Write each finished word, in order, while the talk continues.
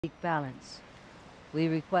balance. We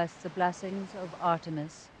request the blessings of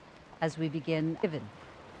Artemis as we begin given.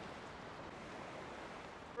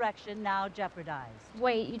 Direction now jeopardized.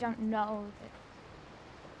 Wait, you don't know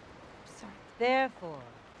that... Sorry. Therefore,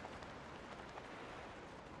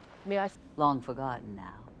 May I? long forgotten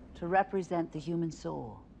now, to represent the human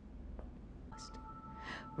soul.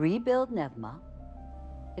 Rebuild Nevma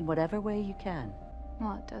in whatever way you can.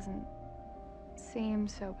 Well, it doesn't seem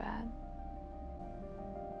so bad.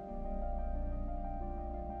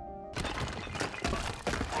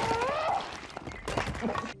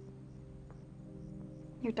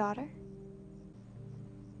 Your daughter?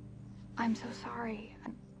 I'm so sorry.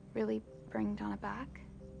 I'm really bring Donna back.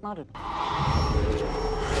 Not a...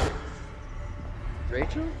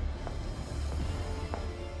 Rachel?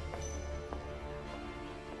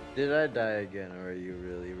 Did I die again, or are you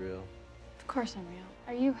really real? Of course I'm real.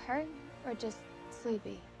 Are you hurt or just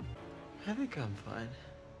sleepy? I think I'm fine.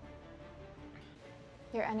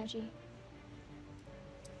 Your energy.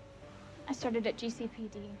 I started at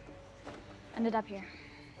GCPD. Ended up here.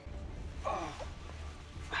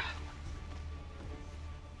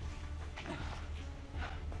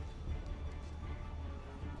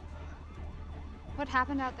 What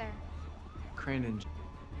happened out there? Crane and...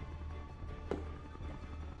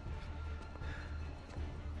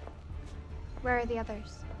 Where are the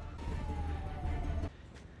others?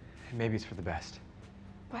 Maybe it's for the best.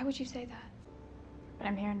 Why would you say that? But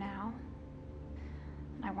I'm here now,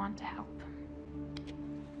 and I want to help.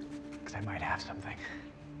 Because I might have something.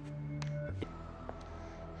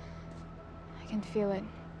 I can feel it.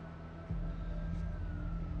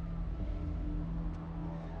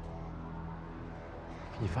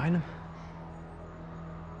 Can you find him?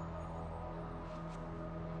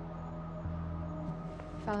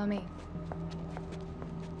 Follow me.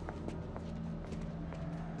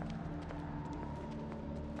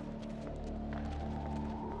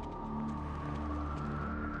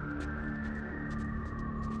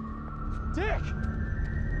 Dick!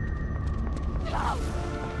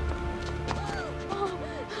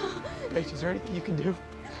 Rach, is there anything you can do?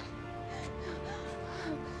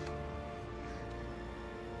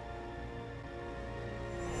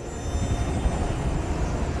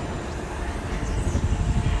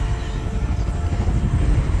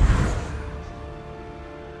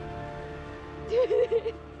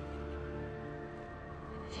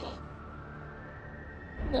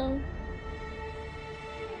 No.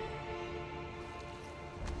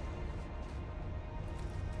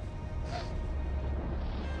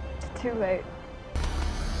 It's too late.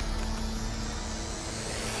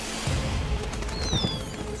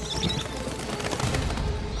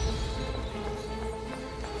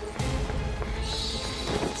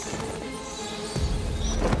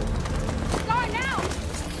 Start now!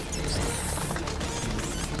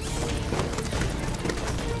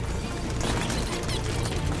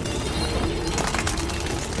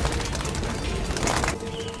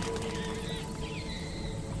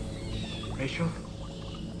 Rachel?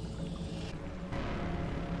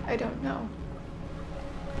 I don't know.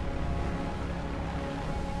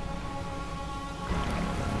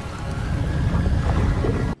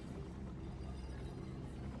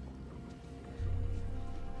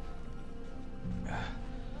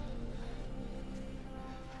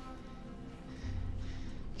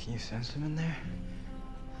 Can you sense him in there?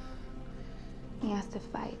 He has to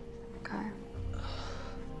fight, Car.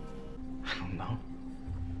 I don't know.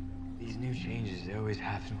 These new changes, they always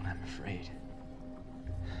happen when I'm afraid.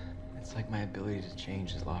 It's like my ability to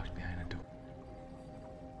change is locked behind a door.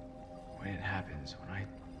 When it happens, when I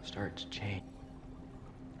start to change.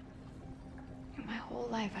 My whole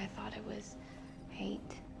life I thought it was hate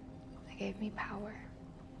that gave me power.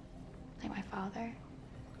 Like my father.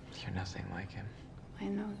 You're nothing like him. I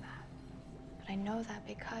know that. But I know that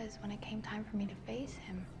because when it came time for me to face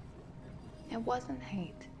him, it wasn't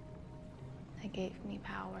hate that gave me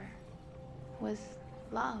power. It was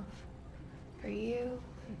love for you,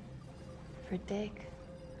 for Dick,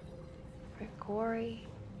 for Corey.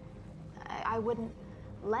 I wouldn't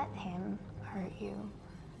let him hurt you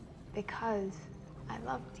because I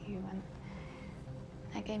loved you, and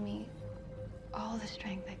that gave me all the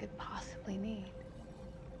strength I could possibly need.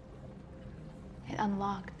 It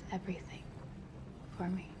unlocked everything for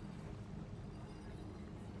me.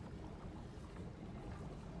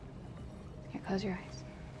 Here, close your eyes.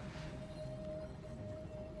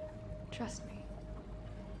 Trust me.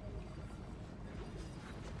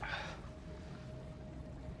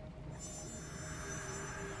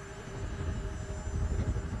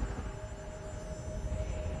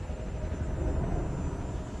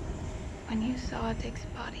 When you saw Dick's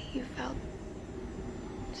body, you felt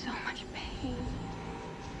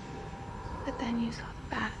But then you saw the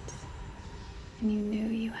bats, and you knew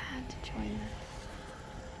you had to join them.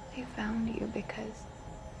 They found you because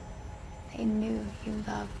they knew you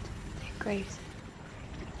loved their graves.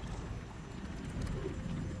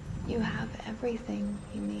 You have everything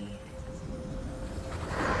you need.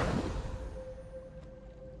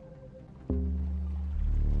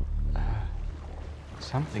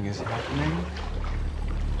 Something is happening.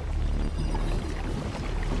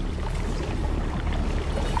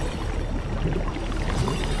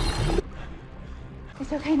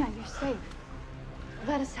 It's okay now, you're safe.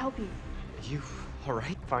 Let us help you. You all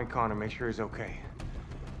right? Find Connor, make sure he's okay.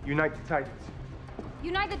 Unite the Titans.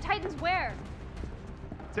 Unite the Titans where?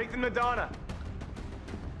 Take them to Donna.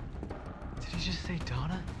 Did he just say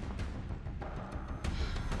Donna?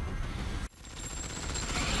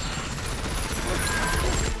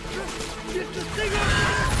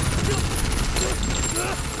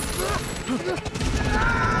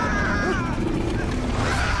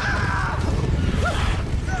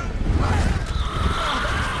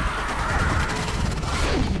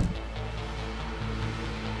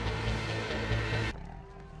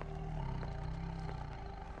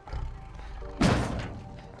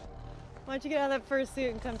 Why don't you get out of that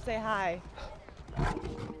fursuit and come say hi?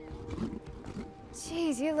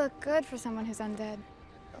 Jeez, you look good for someone who's undead.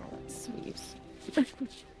 Sweet.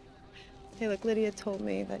 Hey, look, Lydia told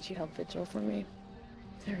me that you helped Vigil for me.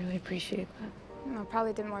 I really appreciate that. Well,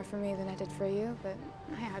 probably did more for me than I did for you, but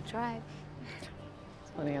I tried.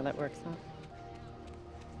 It's funny how that works, huh?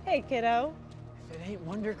 Hey, kiddo. If it ain't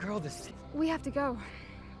Wonder Girl, this... We have to go.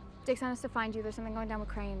 Jake sent us to find you. There's something going down with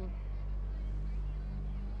Crane.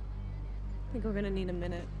 I think we're gonna need a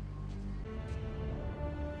minute.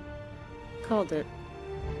 Called it.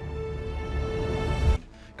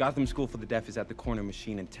 Gotham School for the Deaf is at the corner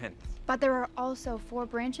machine in 10th. But there are also 4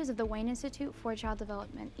 branches of the Wayne Institute for Child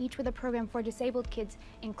Development, each with a program for disabled kids,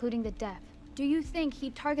 including the deaf. Do you think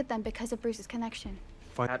he'd target them because of Bruce's connection?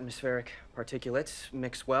 Atmospheric particulates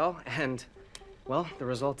mix well, and, well, the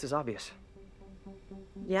result is obvious.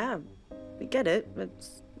 Yeah, we get it.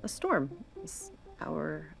 It's a storm. It's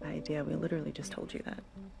our idea. We literally just told you that.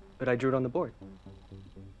 But I drew it on the board.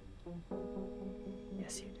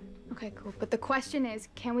 Yes, you did. Okay, cool. But the question is,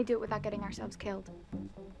 can we do it without getting ourselves killed?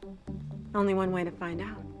 Only one way to find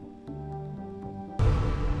out.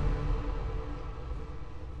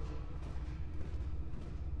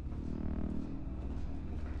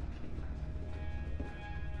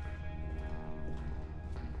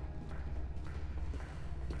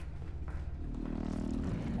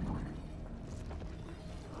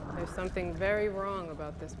 There's something very wrong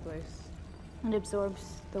about this place. It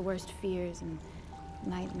absorbs the worst fears and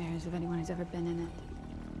nightmares of anyone who's ever been in it.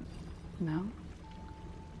 No?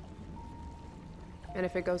 And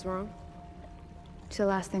if it goes wrong? It's the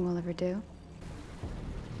last thing we'll ever do.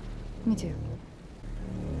 Me too.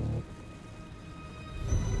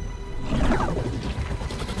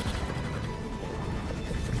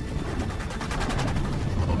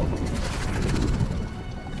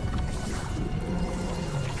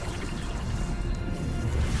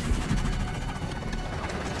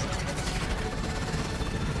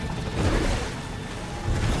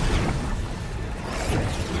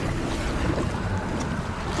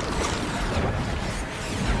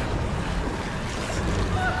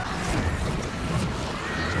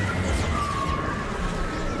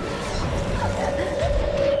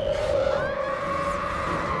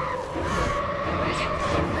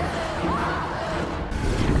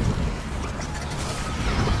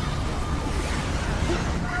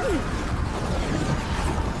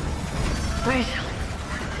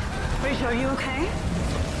 Rachel, are you okay?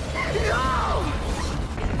 No!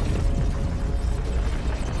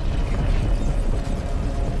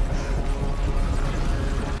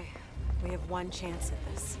 We have one chance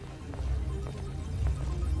at this.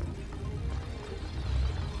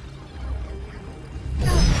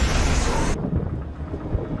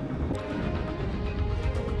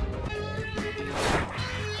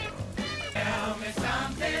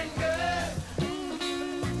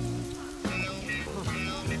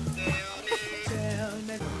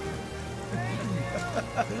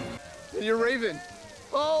 You're Raven.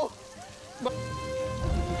 Oh!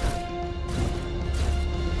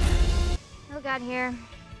 He'll get here.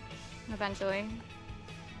 Eventually.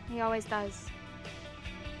 He always does.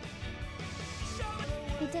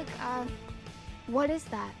 Hey, Dick, what is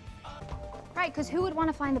that? Right, because who would want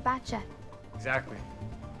to find the bat jet? Exactly.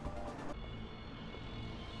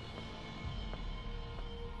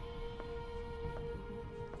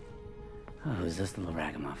 Oh, who's this little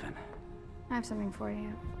ragamuffin? I have something for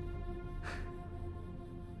you.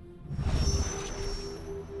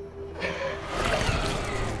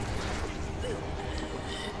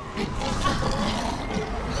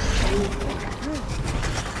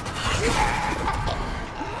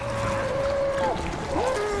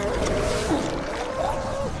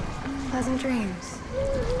 dreams.